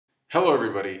Hello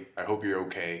everybody, I hope you're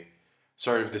okay.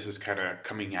 Sorry if this is kind of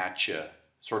coming at you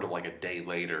sort of like a day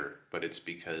later, but it's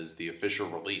because the official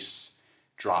release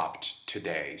dropped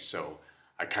today, so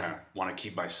I kind of want to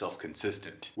keep myself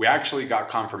consistent. We actually got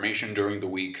confirmation during the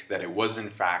week that it was in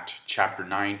fact chapter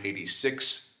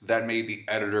 986 that made the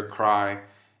editor cry,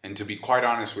 and to be quite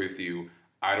honest with you,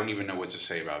 I don't even know what to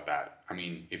say about that. I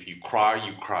mean, if you cry,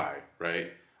 you cry,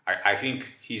 right? I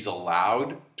think he's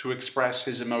allowed to express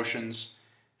his emotions,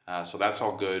 so that's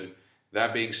all good.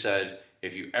 That being said,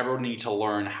 if you ever need to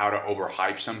learn how to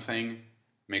overhype something,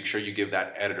 make sure you give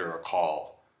that editor a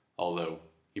call. Although,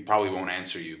 he probably won't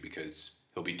answer you because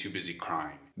he'll be too busy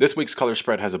crying. This week's color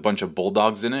spread has a bunch of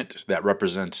bulldogs in it that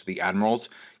represent the admirals.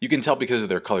 You can tell because of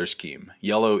their color scheme.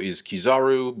 Yellow is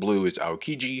Kizaru, blue is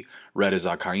Aokiji, red is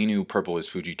Akainu, purple is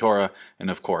Fujitora, and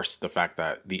of course the fact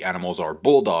that the animals are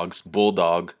bulldogs,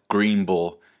 bulldog, green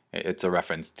bull, it's a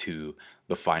reference to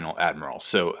the final admiral.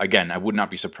 So again, I would not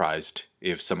be surprised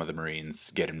if some of the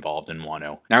Marines get involved in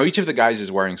Wano. Now each of the guys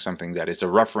is wearing something that is a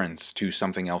reference to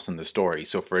something else in the story.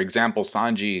 So for example,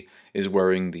 Sanji is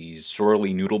wearing these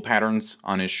swirly noodle patterns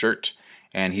on his shirt,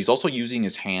 and he's also using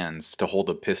his hands to hold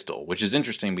a pistol, which is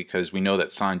interesting because we know that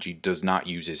Sanji does not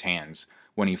use his hands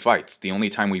when he fights. The only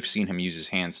time we've seen him use his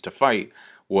hands to fight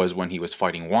was when he was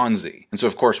fighting Wanzi. And so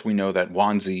of course we know that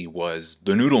Wanzi was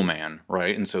the noodle man,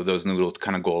 right? And so those noodles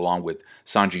kind of go along with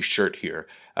Sanji's shirt here.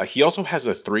 He also has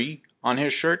a 3 on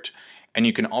his shirt, and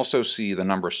you can also see the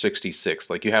number 66.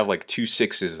 Like you have like 2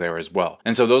 6s there as well.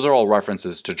 And so those are all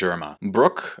references to Germa.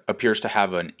 Brook appears to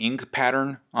have an ink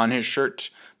pattern on his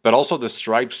shirt, but also the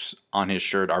stripes on his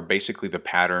shirt are basically the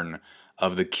pattern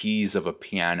of the keys of a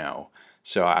piano.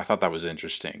 So I thought that was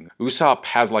interesting. Usopp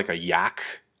has like a yak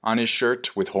on his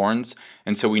shirt with horns,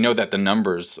 and so we know that the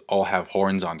numbers all have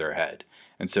horns on their head.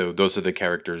 And so those are the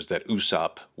characters that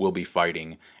Usopp will be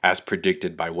fighting as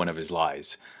predicted by one of his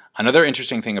lies. Another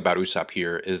interesting thing about Usopp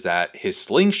here is that his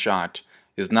slingshot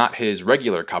is not his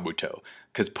regular Kabuto,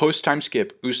 because post-time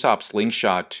skip, Usopp's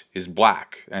slingshot is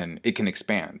black and it can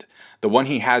expand. The one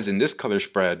he has in this color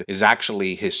spread is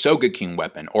actually his Sogeking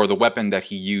weapon, or the weapon that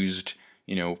he used,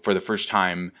 for the first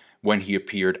time when he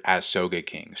appeared as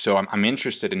Sogeking. So I'm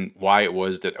interested in why it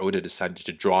was that Oda decided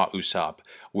to draw Usopp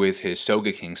with his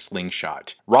Sogeking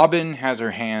slingshot. Robin has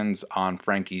her hands on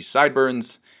Frankie's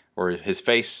sideburns, or his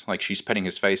face, like she's petting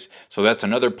his face. So that's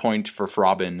another point for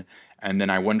Robin. And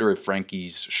then I wonder if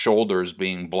Frankie's shoulders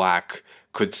being black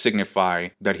could signify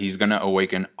that he's gonna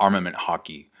awaken armament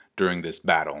hockey during this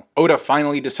battle. Oda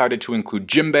finally decided to include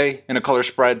Jinbei in a color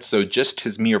spread, so just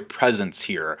his mere presence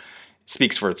here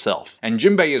speaks for itself. And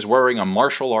Jinbei is wearing a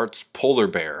martial arts polar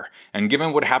bear, and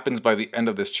given what happens by the end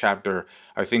of this chapter,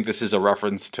 I think this is a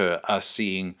reference to us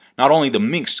seeing not only the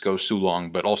Minks go Sulong,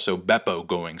 but also Beppo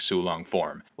going Sulong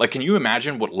form. Like, can you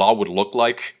imagine what Law would look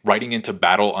like riding into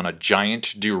battle on a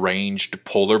giant, deranged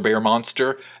polar bear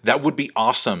monster? That would be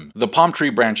awesome. The palm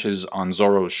tree branches on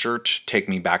Zoro's shirt take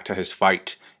me back to his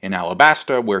fight in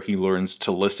Alabasta, where he learns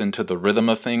to listen to the rhythm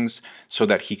of things so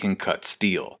that he can cut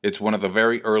steel. It's one of the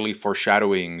very early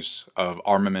foreshadowings of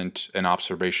armament and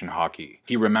observation hockey.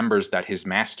 He remembers that his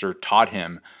master taught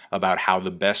him about how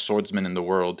the best swordsman in the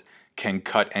world can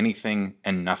cut anything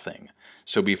and nothing.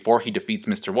 So before he defeats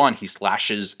Mr. One, he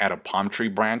slashes at a palm tree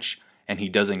branch and he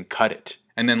doesn't cut it.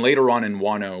 And then later on in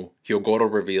Wano,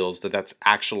 Hyogoro reveals that that's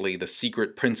actually the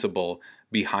secret principle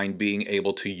behind being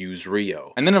able to use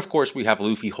Ryuo. And then of course we have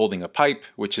Luffy holding a pipe,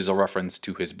 which is a reference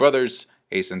to his brothers,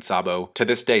 Ace and Sabo. To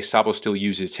this day, Sabo still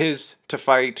uses his to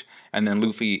fight, and then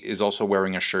Luffy is also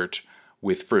wearing a shirt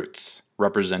with fruits,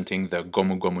 representing the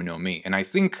Gomu Gomu no Mi. And I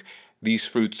think these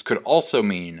fruits could also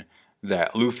mean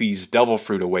that Luffy's Devil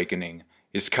Fruit Awakening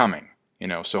is coming,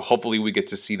 so hopefully we get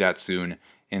to see that soon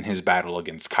in his battle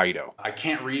against Kaido. I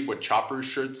can't read what Chopper's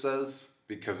shirt says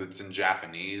because it's in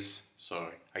Japanese, so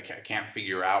I can't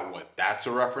figure out what that's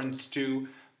a reference to,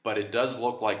 but it does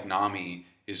look like Nami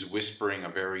is whispering a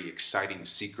very exciting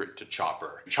secret to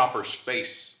Chopper. Chopper's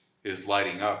face is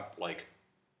lighting up. Like,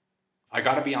 I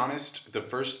gotta be honest, the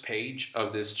first page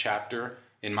of this chapter,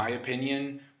 in my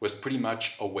opinion, was pretty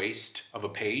much a waste of a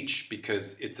page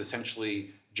because it's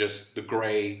essentially just the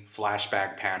gray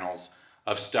flashback panels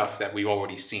of stuff that we've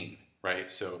already seen,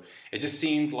 right? So it just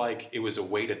seemed like it was a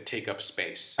way to take up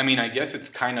space. I mean, I guess it's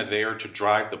kind of there to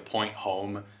drive the point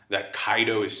home that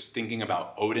Kaido is thinking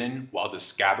about Oden while the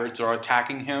Scabbards are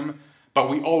attacking him, but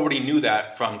we already knew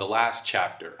that from the last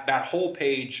chapter. That whole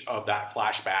page of that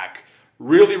flashback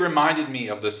really reminded me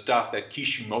of the stuff that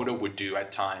Kishimoto would do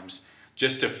at times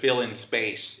just to fill in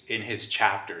space in his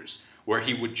chapters, where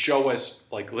he would show us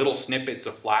like little snippets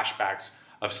of flashbacks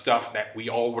of stuff that we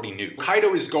already knew.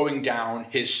 Kaido is going down,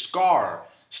 his scar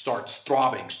starts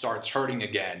throbbing, starts hurting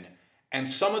again, and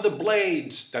some of the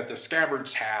blades that the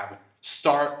Scabbards have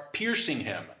start piercing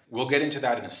him. We'll get into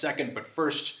that in a second, but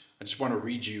first, I just want to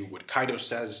read you what Kaido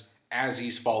says as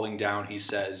he's falling down. He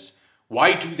says,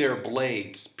 "Why do their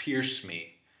blades pierce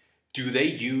me? Do they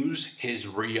use his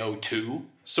Ryuo too?"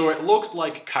 So it looks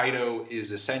like Kaido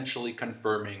is essentially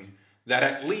confirming that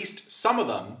at least some of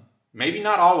them, maybe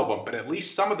not all of them, but at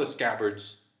least some of the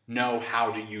Scabbards know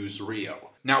how to use Ryuo.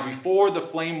 Now, before the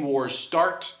Flame Wars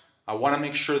start, I want to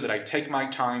make sure that I take my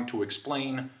time to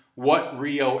explain what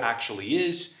Ryuo actually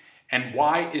is and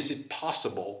why is it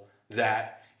possible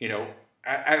that,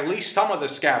 at least some of the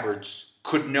Scabbards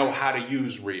could know how to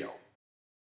use Ryuo.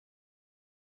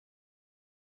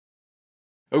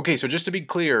 Okay, so just to be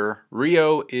clear,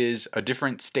 Ryuo is a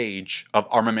different stage of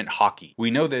armament hockey.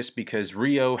 We know this because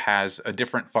Ryuo has a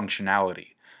different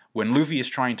functionality. When Luffy is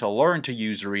trying to learn to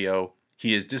use Ryuo,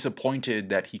 he is disappointed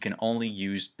that he can only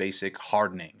use basic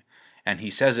hardening. And he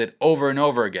says it over and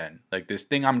over again. Like, this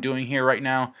thing I'm doing here right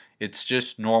now, it's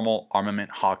just normal armament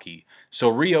hockey.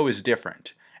 So Ryuo is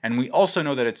different. And we also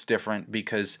know that it's different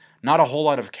because not a whole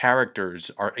lot of characters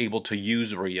are able to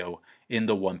use Ryuo in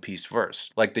the One Piece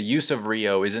verse. Like, the use of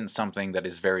Ryuo isn't something that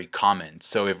is very common.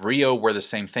 So if Ryuo were the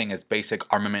same thing as basic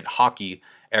armament hockey,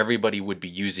 everybody would be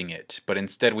using it. But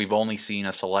instead, we've only seen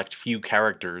a select few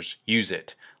characters use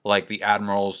it, like the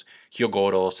Admirals,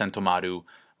 Hyogoro, Sentomaru,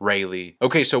 Rayleigh.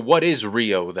 Okay, so what is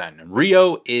Ryuo then?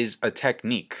 Ryuo is a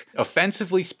technique.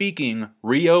 Offensively speaking,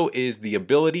 Ryuo is the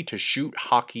ability to shoot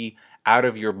haki out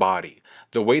of your body.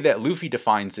 The way that Luffy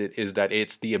defines it is that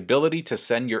it's the ability to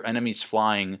send your enemies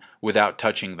flying without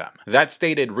touching them. That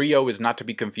stated, Ryuo is not to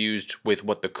be confused with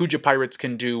what the Kuja pirates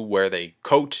can do, where they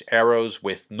coat arrows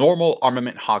with normal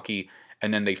armament haki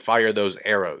and then they fire those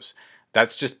arrows.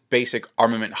 That's just basic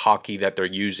armament haki that they're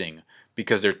using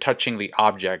because they're touching the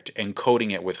object and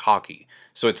coating it with haki.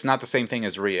 So it's not the same thing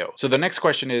as Ryuo. So the next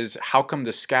question is, how come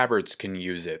the Scabbards can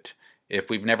use it if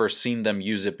we've never seen them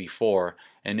use it before,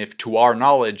 and if to our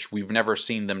knowledge we've never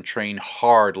seen them train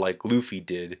hard like Luffy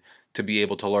did to be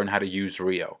able to learn how to use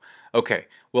Ryuo? Okay,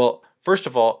 well, first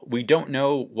of all, we don't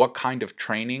know what kind of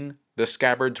training the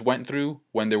Scabbards went through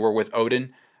when they were with Oden,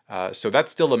 so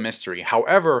that's still a mystery.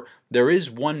 However, there is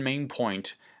one main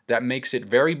point that makes it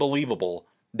very believable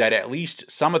that at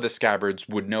least some of the Scabbards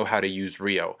would know how to use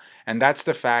Ryuo, and that's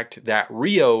the fact that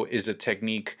Ryuo is a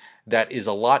technique that is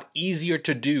a lot easier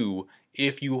to do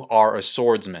if you are a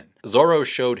swordsman. Zoro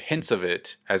showed hints of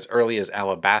it as early as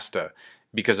Alabasta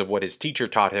because of what his teacher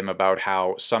taught him about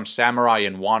how some samurai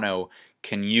in Wano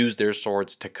can use their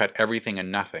swords to cut everything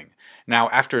and nothing. Now,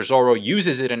 after Zoro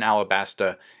uses it in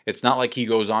Alabasta, it's not like he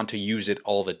goes on to use it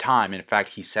all the time. In fact,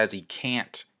 he says he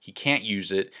can't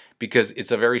use it because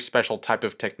it's a very special type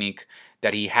of technique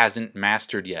that he hasn't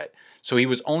mastered yet. So he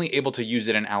was only able to use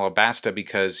it in Alabasta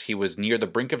because he was near the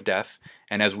brink of death,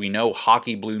 and as we know,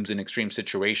 haki blooms in extreme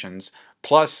situations.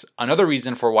 Plus, another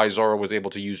reason for why Zoro was able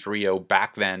to use Ryuo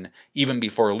back then, even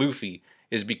before Luffy,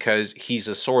 is because he's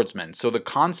a swordsman. So the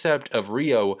concept of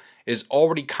Ryuo is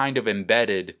already kind of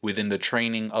embedded within the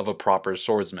training of a proper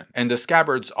swordsman. And the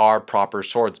Scabbards are proper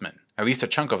swordsmen. At least a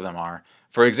chunk of them are.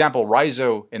 For example,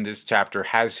 Ryuo in this chapter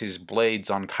has his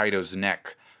blades on Kaido's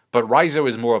neck, but Ryuo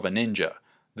is more of a ninja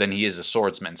than he is a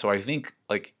swordsman. So I think,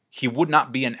 he would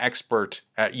not be an expert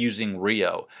at using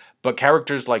Ryuo. But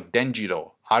characters like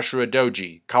Denjiro, Ashura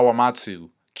Doji, Kawamatsu,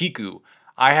 Kiku,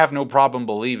 I have no problem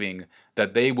believing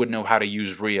that they would know how to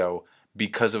use Ryuo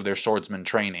because of their swordsman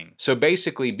training. So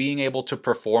basically, being able to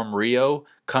perform Ryuo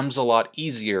comes a lot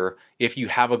easier if you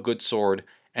have a good sword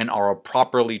and are a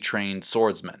properly trained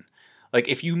swordsman.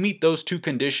 If you meet those two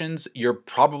conditions, you're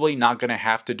probably not going to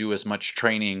have to do as much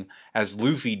training as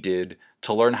Luffy did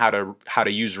to learn how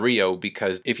to use Ryuo,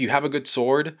 because if you have a good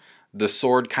sword, the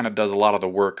sword kind of does a lot of the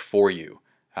work for you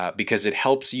because it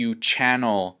helps you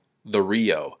channel the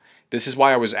Ryuo. This is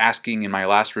why I was asking in my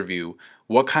last review,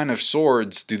 what kind of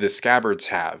swords do the Scabbards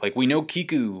have? We know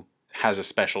Kiku has a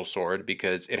special sword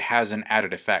because it has an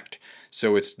added effect.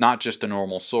 So it's not just a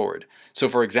normal sword. So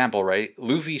for example,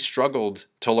 Luffy struggled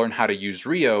to learn how to use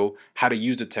Ryuo, how to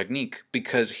use the technique,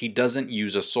 because he doesn't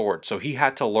use a sword. So he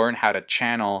had to learn how to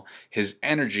channel his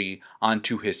energy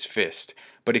onto his fist.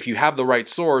 But if you have the right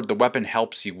sword, the weapon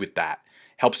helps you with that.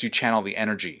 Helps you channel the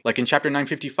energy. Like in chapter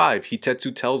 955,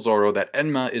 Hitetsu tells Zoro that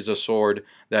Enma is a sword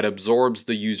that absorbs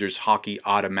the user's haki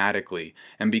automatically.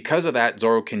 And because of that,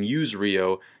 Zoro can use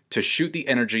Ryuo to shoot the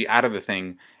energy out of the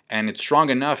thing, and it's strong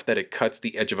enough that it cuts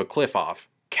the edge of a cliff off,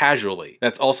 casually.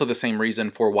 That's also the same reason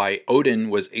for why Oden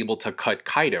was able to cut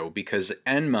Kaido, because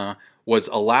Enma was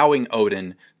allowing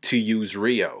Oden to use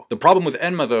Ryuo. The problem with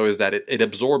Enma though is that it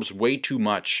absorbs way too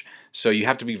much, so you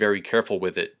have to be very careful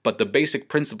with it. But the basic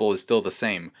principle is still the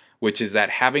same, which is that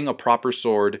having a proper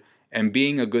sword and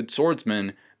being a good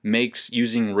swordsman makes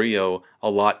using Ryuo a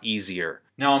lot easier.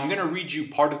 Now I'm going to read you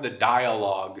part of the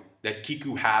dialogue that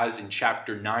Kiku has in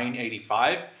chapter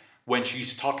 985 when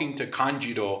she's talking to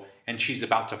Kanjiro and she's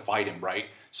about to fight him, right?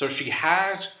 So she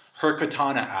has her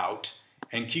katana out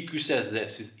and Kiku says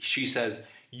this. She says,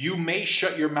 "You may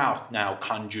shut your mouth now,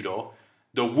 Kanjiro.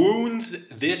 The wounds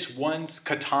this one's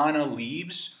katana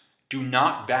leaves do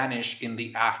not vanish in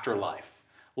the afterlife.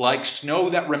 Like snow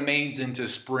that remains into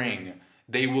spring,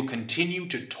 they will continue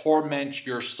to torment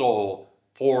your soul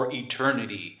for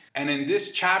eternity." And in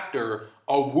this chapter,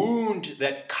 a wound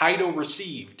that Kaido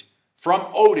received from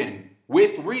Oden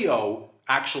with Ryuo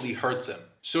actually hurts him.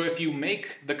 So if you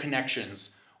make the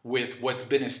connections with what's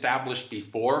been established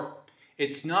before,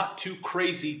 it's not too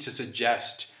crazy to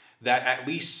suggest that at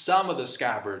least some of the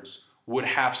Scabbards would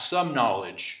have some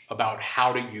knowledge about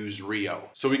how to use Ryuo.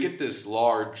 So we get this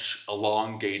large,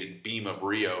 elongated beam of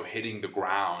Ryuo hitting the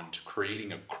ground,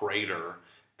 creating a crater,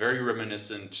 very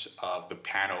reminiscent of the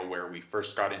panel where we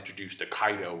first got introduced to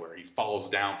Kaido, where he falls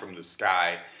down from the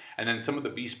sky. And then some of the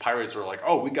beast pirates are like,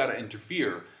 oh, we gotta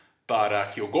interfere. But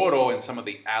Hyogoro and some of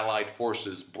the allied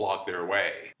forces block their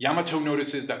way. Yamato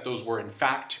notices that those were in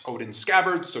fact Oden's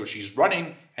Scabbards, so she's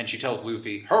running and she tells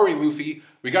Luffy, "Hurry, Luffy,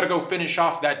 we gotta go finish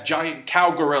off that giant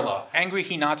cow gorilla." Angry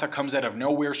Hinata comes out of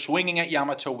nowhere swinging at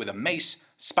Yamato with a mace,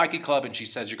 spiky club, and she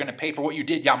says, "You're gonna pay for what you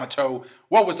did, Yamato.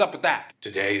 What was up with that?"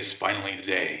 "Today is finally the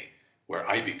day where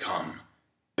I become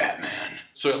Batman."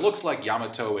 So it looks like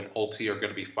Yamato and Ulti are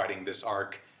gonna be fighting this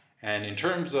arc, and in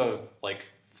terms of like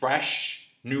fresh,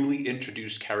 newly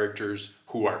introduced characters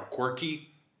who are quirky,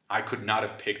 I could not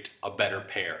have picked a better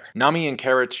pair. Nami and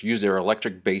Carrots use their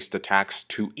electric-based attacks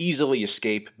to easily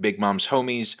escape Big Mom's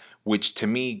homies, which to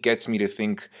me gets me to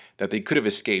think that they could have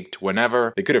escaped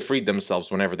whenever. They could have freed themselves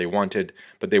whenever they wanted,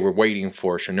 but they were waiting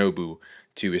for Shinobu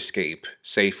to escape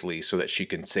safely so that she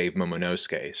can save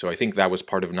Momonosuke. So I think that was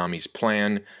part of Nami's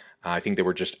plan. I think they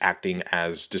were just acting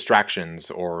as distractions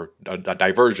or a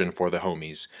diversion for the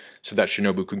homies so that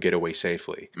Shinobu could get away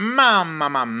safely.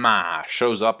 Ma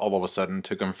shows up all of a sudden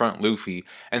to confront Luffy,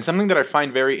 and something that I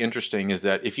find very interesting is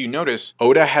that if you notice,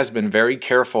 Oda has been very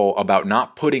careful about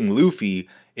not putting Luffy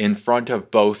in front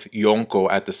of both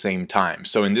Yonko at the same time.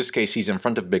 So in this case, he's in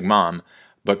front of Big Mom,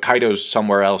 but Kaido's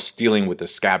somewhere else dealing with the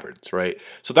Scabbards, right?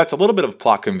 So that's a little bit of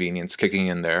plot convenience kicking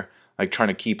in there. Like trying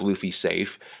to keep Luffy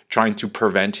safe, trying to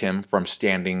prevent him from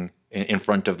standing in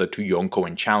front of the two Yonko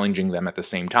and challenging them at the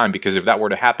same time, because if that were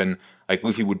to happen, like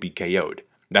Luffy would be KO'd.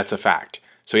 That's a fact.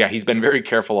 So yeah, he's been very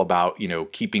careful about, you know,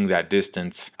 keeping that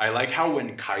distance. I like how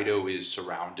when Kaido is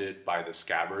surrounded by the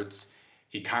Scabbards,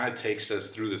 he kind of takes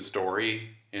us through the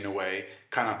story in a way,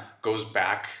 kind of goes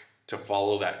back to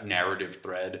follow that narrative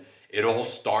thread. It all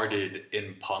started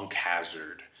in Punk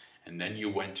Hazard, and then you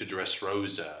went to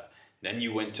Dressrosa, then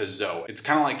you went to Zoe. It's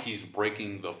kind of like he's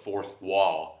breaking the fourth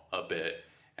wall a bit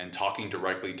and talking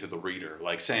directly to the reader,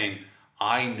 like saying,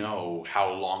 I know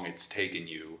how long it's taken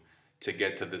you to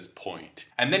get to this point.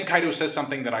 And then Kaido says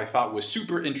something that I thought was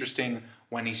super interesting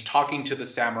when he's talking to the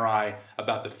samurai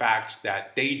about the fact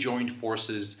that they joined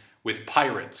forces with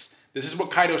pirates. This is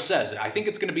what Kaido says. I think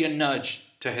it's going to be a nudge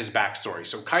to his backstory.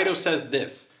 So Kaido says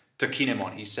this to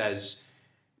Kinemon. He says,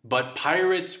 "But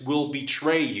pirates will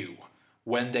betray you.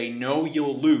 When they know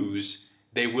you'll lose,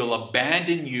 they will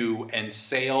abandon you and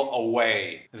sail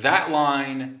away." That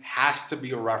line has to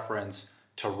be a reference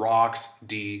to Rox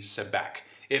D. Xebec.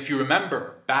 If you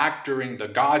remember, back during the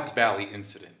God's Valley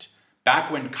incident, back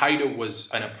when Kaido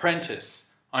was an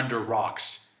apprentice under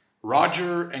Rox,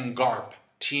 Roger and Garp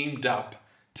teamed up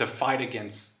to fight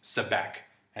against Xebec,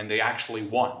 and they actually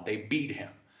won. They beat him.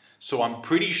 So I'm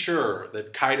pretty sure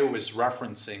that Kaido is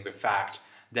referencing the fact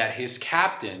that his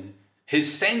captain,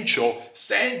 his Sancho,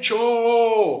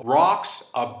 Rox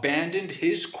abandoned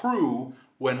his crew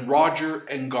when Roger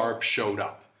and Garp showed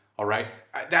up, all right?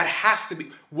 That has to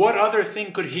be, what other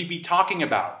thing could he be talking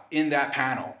about in that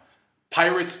panel?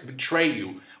 Pirates betray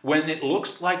you. When it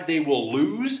looks like they will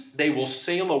lose, they will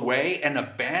sail away and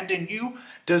abandon you.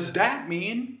 Does that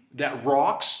mean that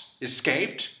Rox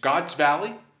escaped God's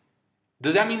Valley?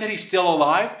 Does that mean that he's still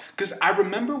alive? Because I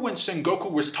remember when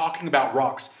Sengoku was talking about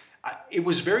Rox, it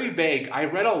was very vague. I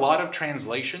read a lot of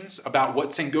translations about what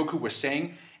Sengoku was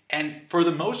saying, And for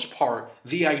the most part,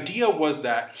 the idea was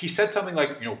that he said something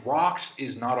like, you know, Rocks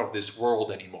is not of this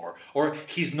world anymore, or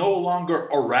he's no longer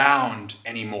around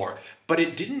anymore. But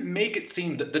it didn't make it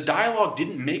seem, that the dialogue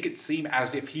didn't make it seem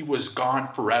as if he was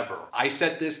gone forever. I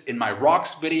said this in my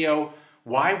Rocks video.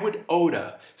 Why would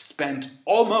Oda spend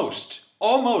almost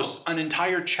an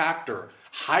entire chapter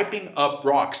hyping up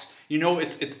Rocks? You know,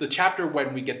 it's the chapter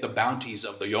when we get the bounties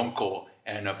of the Yonko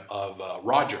and of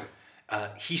Roger.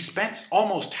 He spent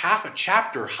almost half a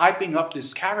chapter hyping up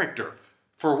this character.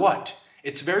 For what?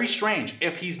 It's very strange.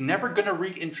 If he's never going to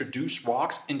reintroduce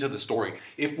Rocks into the story,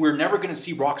 if we're never going to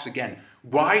see Rocks again,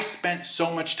 why spend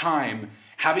so much time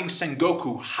having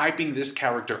Sengoku hyping this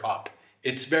character up?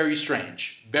 It's very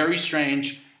strange. Very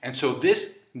strange. And so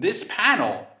this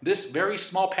panel, this very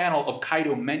small panel of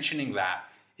Kaido mentioning that,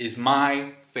 is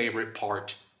my favorite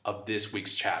part of this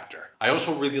week's chapter. I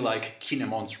also really like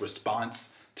Kinemon's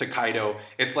response to Kaido.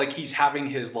 It's like he's having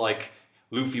his like,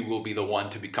 Luffy will be the one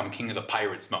to become king of the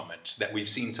pirates moment that we've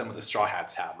seen some of the Straw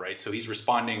Hats have, right? So he's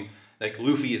responding like,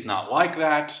 Luffy is not like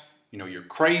that, you know, you're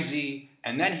crazy.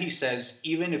 And then he says,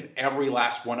 even if every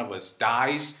last one of us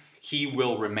dies, he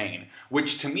will remain.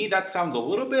 Which to me, that sounds a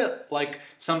little bit like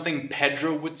something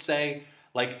Pedro would say.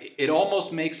 Like, it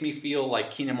almost makes me feel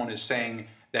like Kinemon is saying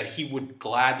that he would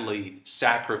gladly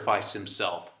sacrifice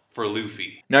himself for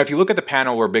Luffy. Now, if you look at the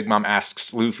panel where Big Mom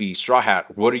asks Luffy, Straw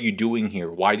Hat, what are you doing here?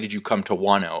 Why did you come to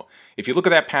Wano? If you look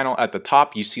at that panel at the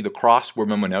top, you see the cross where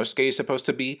Momonosuke is supposed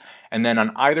to be. And then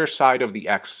on either side of the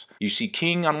X, you see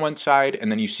King on one side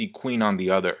and then you see Queen on the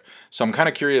other. So I'm kind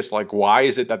of curious, like, why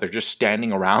is it that they're just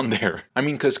standing around there? I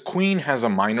mean, because Queen has a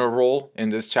minor role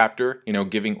in this chapter, you know,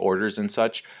 giving orders and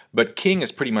such. But King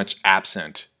is pretty much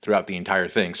absent throughout the entire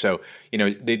thing. So, you know,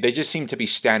 they just seem to be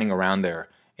standing around there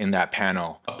in that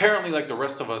panel. Apparently, like the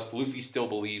rest of us, Luffy still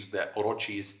believes that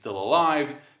Orochi is still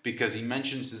alive because he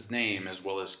mentions his name as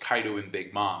well as Kaido and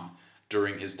Big Mom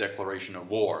during his declaration of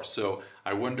war. So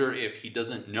I wonder if he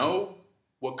doesn't know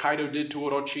what Kaido did to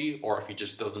Orochi or if he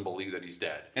just doesn't believe that he's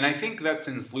dead. And I think that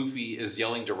since Luffy is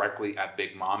yelling directly at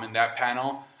Big Mom in that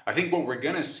panel, I think what we're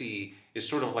gonna see is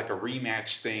sort of like a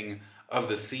rematch thing of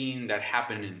the scene that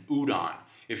happened in Udon.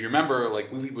 If you remember,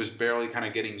 like, Luffy was barely kind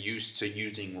of getting used to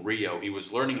using Ryuo. He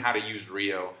was learning how to use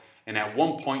Ryuo, and at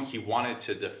one point he wanted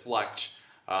to deflect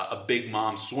a Big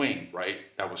Mom swing, right,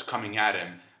 that was coming at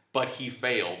him, but he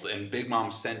failed, and Big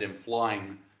Mom sent him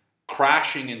flying,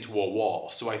 crashing into a wall.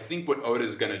 So I think what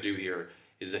Oda's going to do here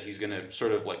is that he's going to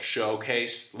sort of like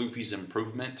showcase Luffy's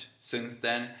improvement since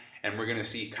then, and we're going to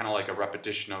see kind of like a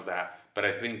repetition of that. But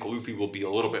I think Luffy will be a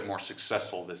little bit more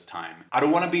successful this time. I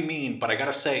don't want to be mean, but I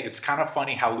gotta say, it's kind of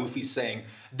funny how Luffy's saying,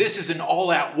 this is an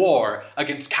all-out war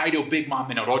against Kaido, Big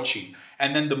Mom, and Orochi.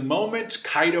 And then the moment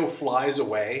Kaido flies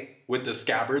away with the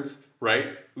Scabbards,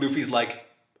 right? Luffy's like,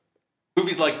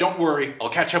 don't worry, I'll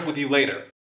catch up with you later.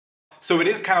 So it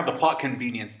is kind of the plot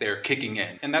convenience there kicking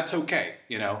in. And that's okay,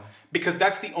 you know? Because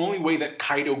that's the only way that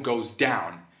Kaido goes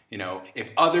down. You know,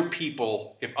 if other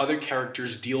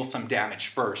characters deal some damage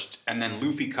first, and then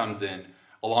Luffy comes in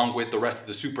along with the rest of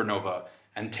the supernova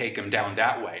and take him down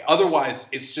that way. Otherwise,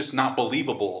 it's just not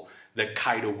believable that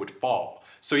Kaido would fall.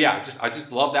 So yeah, I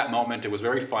just love that moment. It was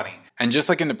very funny. And just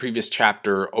like in the previous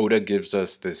chapter, Oda gives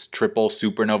us this triple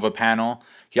supernova panel.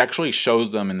 He actually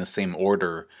shows them in the same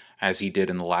order as he did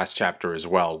in the last chapter as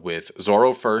well, with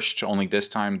Zoro first, only this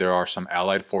time there are some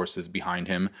allied forces behind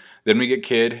him. Then we get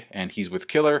Kid, and he's with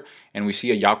Killer, and we see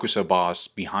a Yakuza boss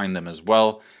behind them as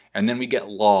well. And then we get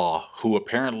Law, who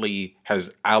apparently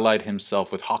has allied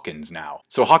himself with Hawkins now.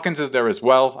 So Hawkins is there as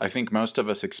well. I think most of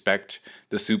us expect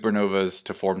the supernovas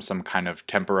to form some kind of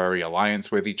temporary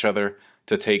alliance with each other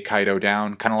to take Kaido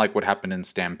down, kind of like what happened in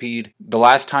Stampede. The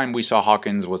last time we saw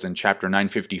Hawkins was in chapter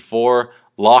 954.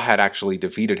 Law had actually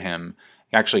defeated him.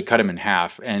 He actually cut him in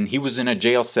half, and he was in a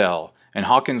jail cell. And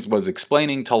Hawkins was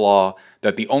explaining to Law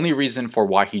that the only reason for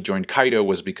why he joined Kaido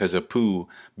was because Apu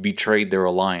betrayed their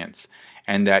alliance,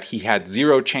 and that he had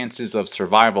 0 chances of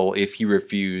survival if he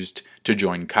refused to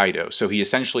join Kaido. So he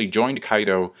essentially joined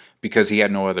Kaido because he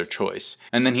had no other choice.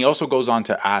 And then he also goes on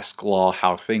to ask Law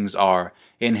how things are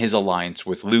in his alliance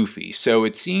with Luffy. So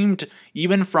it seemed,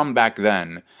 even from back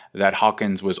then, that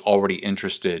Hawkins was already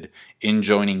interested in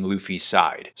joining Luffy's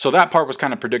side. So that part was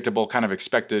kind of predictable, kind of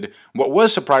expected. What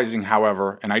was surprising,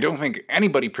 however, and I don't think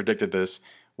anybody predicted this,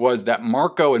 was that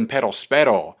Marco and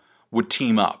Perospero would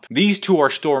team up. These two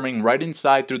are storming right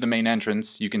inside through the main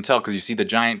entrance. You can tell because you see the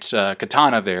giant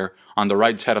katana there on the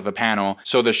right side of the panel.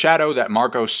 So the shadow that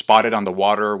Marco spotted on the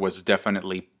water was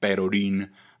definitely Perorin,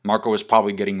 Marco was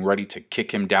probably getting ready to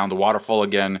kick him down the waterfall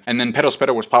again. And then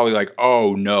Pedospedo was probably like,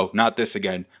 oh no, not this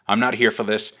again. I'm not here for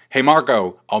this. Hey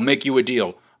Marco, I'll make you a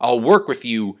deal. I'll work with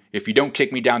you if you don't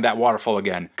kick me down that waterfall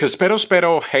again. Because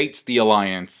Pedospedo hates the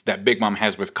alliance that Big Mom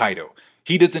has with Kaido.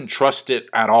 He doesn't trust it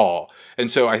at all. And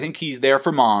so I think he's there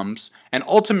for moms. And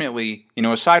ultimately,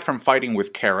 aside from fighting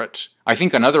with Carrot, I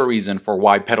think another reason for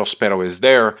why Pedospedo is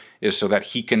there is so that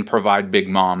he can provide Big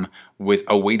Mom with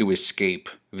a way to escape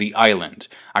the island.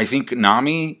 I think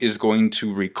Nami is going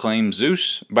to reclaim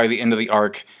Zeus by the end of the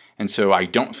arc. And so I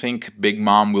don't think Big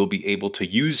Mom will be able to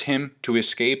use him to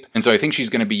escape. And so I think she's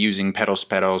going to be using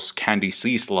Pedospedo's Candy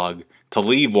Sea Slug to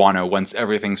leave Wano once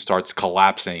everything starts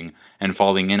collapsing and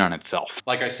falling in on itself.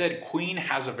 Like I said, Queen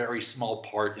has a very small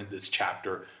part in this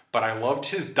chapter, but I loved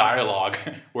his dialogue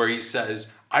where he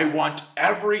says, I want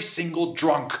every single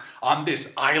drunk on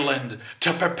this island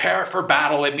to prepare for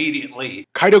battle immediately.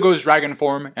 Kaido goes dragon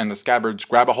form and the Scabbards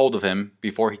grab a hold of him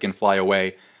before he can fly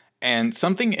away. And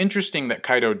something interesting that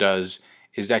Kaido does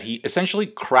is that he essentially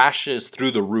crashes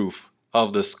through the roof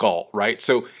of the skull, right?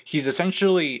 So he's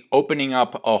essentially opening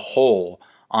up a hole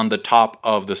on the top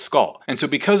of the skull. And so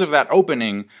because of that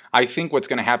opening, I think what's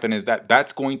going to happen is that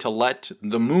that's going to let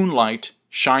the moonlight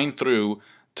shine through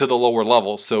to the lower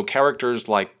level. So characters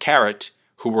like Carrot,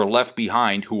 who were left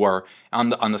behind, who are on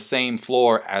the same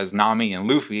floor as Nami and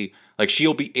Luffy, like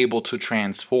she'll be able to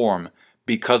transform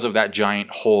because of that giant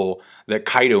hole that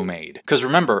Kaido made. Because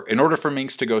remember, in order for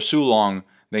Minks to go Sulong,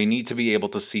 they need to be able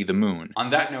to see the moon. On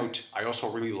that note, I also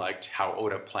really liked how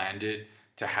Oda planned it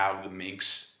to have the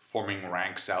Minks forming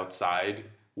ranks outside,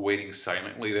 waiting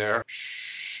silently there.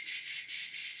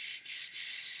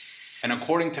 And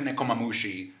according to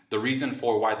Nekomamushi, the reason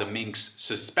for why the Minks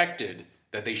suspected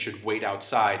that they should wait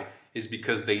outside is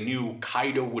because they knew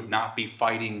Kaido would not be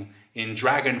fighting in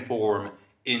dragon form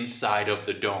inside of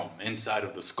the dome, inside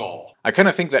of the skull. I kind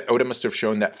of think that Oda must have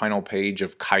shown that final page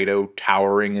of Kaido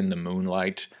towering in the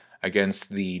moonlight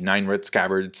against the 9 red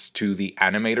scabbards to the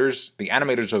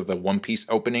animators of the One Piece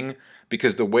opening,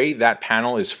 because the way that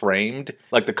panel is framed,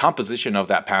 like the composition of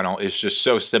that panel is just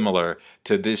so similar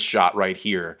to this shot right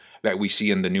here that we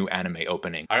see in the new anime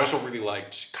opening. I also really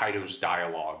liked Kaido's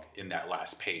dialogue in that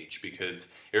last page because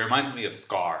it reminds me of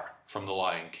Scar from The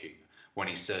Lion King when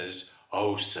he says,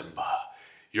 "Oh Simba,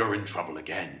 you're in trouble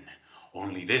again.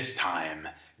 Only this time,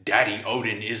 Daddy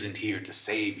Oden isn't here to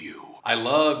save you." I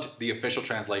loved the official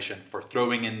translation for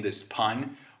throwing in this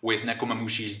pun with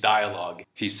Nekomamushi's dialogue.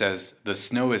 He says, "The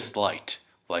snow is light,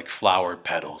 like flower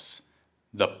petals.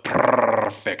 The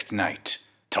perfect night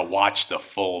to watch the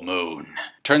full moon."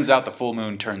 Turns out the full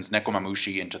moon turns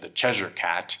Nekomamushi into the Cheshire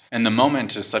Cat, and the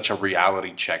moment is such a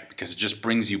reality check because it just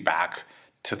brings you back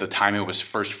to the time it was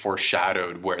first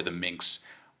foreshadowed where the Minks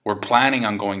were planning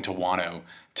on going to Wano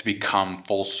to become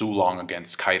full Sulong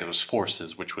against Kaido's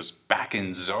forces, which was back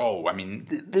in Zou. I mean,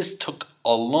 this took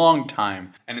a long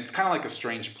time. And it's kind of like a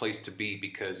strange place to be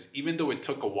because even though it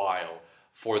took a while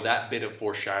for that bit of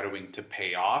foreshadowing to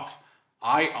pay off,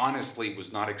 I honestly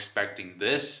was not expecting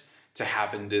this to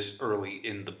happen this early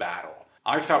in the battle.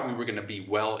 I thought we were going to be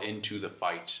well into the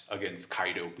fight against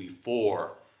Kaido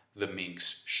before the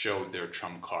Minks showed their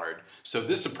trump card. So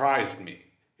this surprised me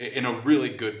in a really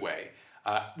good way.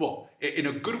 Well, in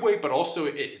a good way, but also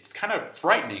it's kind of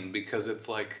frightening because it's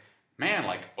like, man,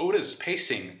 like Oda's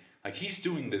pacing, like he's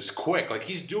doing this quick, like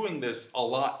he's doing this a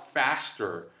lot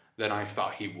faster than I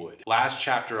thought he would. Last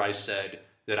chapter I said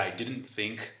that I didn't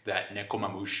think that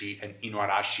Nekomamushi and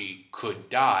Inuarashi could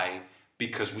die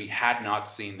because we had not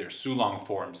seen their Sulong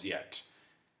forms yet.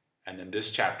 And then this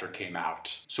chapter came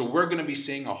out. So we're going to be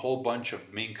seeing a whole bunch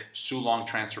of Mink Sulong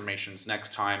transformations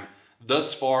next time.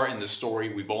 Thus far in the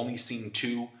story, we've only seen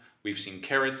 2. We've seen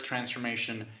Carrot's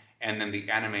transformation, and then the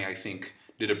anime, I think,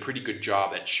 did a pretty good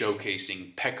job at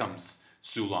showcasing Peckham's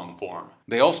Sulong form.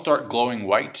 They all start glowing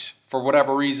white for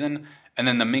whatever reason, and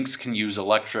then the Minks can use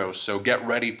Electro, so get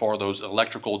ready for those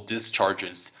electrical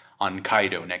discharges on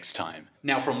Kaido next time.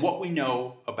 Now, from what we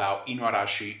know about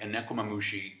Inuarashi and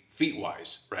Nekomamushi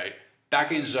feat-wise, right,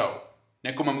 back in Zou,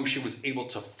 Nekomamushi was able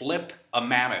to flip a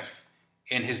mammoth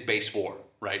in his base form.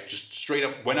 Right, just straight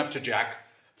up went up to Jack,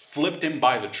 flipped him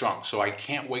by the trunk. So I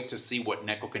can't wait to see what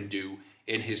Neko can do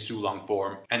in his Sulong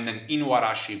form. And then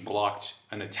Inuarashi blocked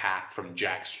an attack from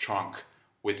Jack's trunk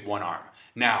with one arm.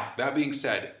 Now, that being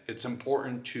said, it's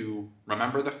important to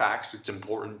remember the facts. It's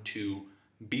important to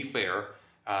be fair.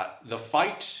 The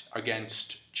fight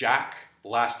against Jack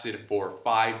lasted for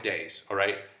 5 days, all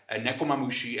right? And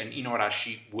Nekomamushi and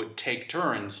Inuarashi would take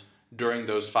turns during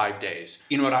those 5 days.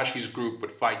 Inuarashi's group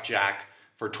would fight Jack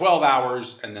for 12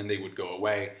 hours, and then they would go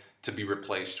away. to be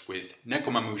replaced with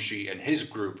Nekomamushi and his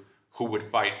group, who would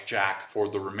fight Jack for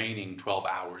the remaining 12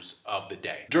 hours of the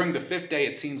day. During the 5th day,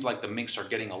 it seems like the Minks are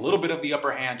getting a little bit of the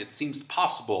upper hand. It seems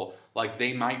possible like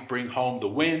they might bring home the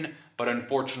win, but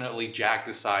unfortunately Jack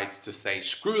decides to say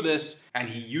screw this, and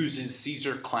he uses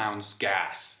Caesar Clown's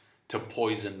gas to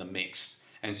poison the Minks.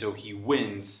 And so he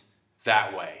wins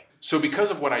that way. So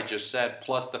because of what I just said,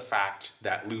 plus the fact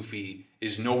that Luffy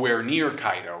is nowhere near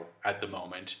Kaido at the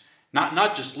moment,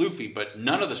 not just Luffy, but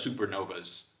none of the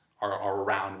supernovas are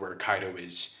around where Kaido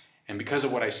is. And because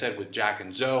of what I said with Jack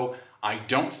and Zoe, I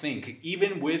don't think,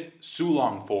 even with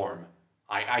Sulong form,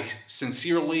 I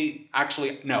sincerely,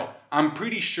 actually, no, I'm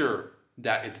pretty sure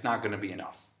that it's not going to be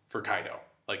enough for Kaido,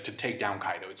 like to take down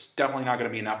Kaido. It's definitely not going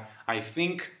to be enough.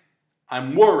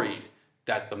 I'm worried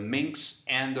that the Minks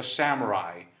and the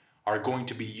Samurai are going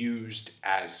to be used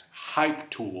as hype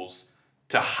tools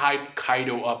to hype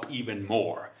Kaido up even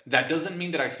more. That doesn't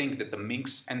mean that I think that the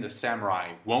Minks and the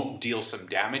Samurai won't deal some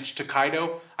damage to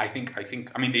Kaido. I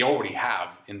mean, they already have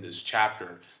in this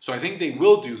chapter. So I think they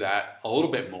will do that a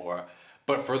little bit more.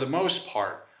 But for the most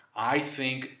part, I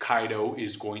think Kaido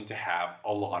is going to have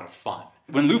a lot of fun.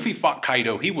 When Luffy fought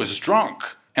Kaido, he was drunk.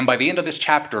 And by the end of this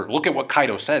chapter, look at what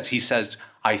Kaido says. He says,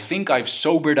 "I think I've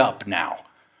sobered up now."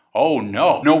 Oh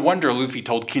no. No wonder Luffy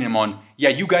told Kinemon, "Yeah,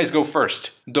 you guys go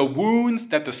first." The wounds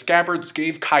that the Scabbards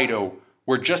gave Kaido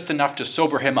were just enough to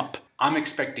sober him up. I'm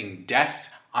expecting death.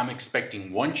 I'm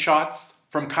expecting one-shots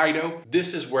from Kaido.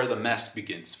 This is where the mess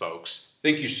begins, folks.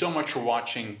 Thank you so much for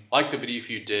watching. Like the video if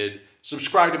you did.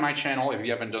 Subscribe to my channel if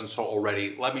you haven't done so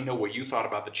already. Let me know what you thought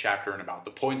about the chapter and about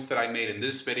the points that I made in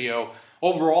this video.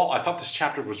 Overall, I thought this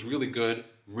chapter was really good.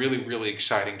 Really, really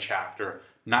exciting chapter.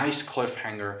 Nice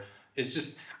cliffhanger. It's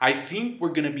just, I think we're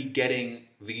going to be getting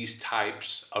these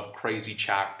types of crazy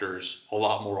chapters a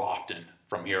lot more often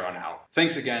from here on out.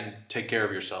 Thanks again. Take care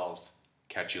of yourselves.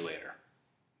 Catch you later.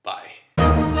 Bye.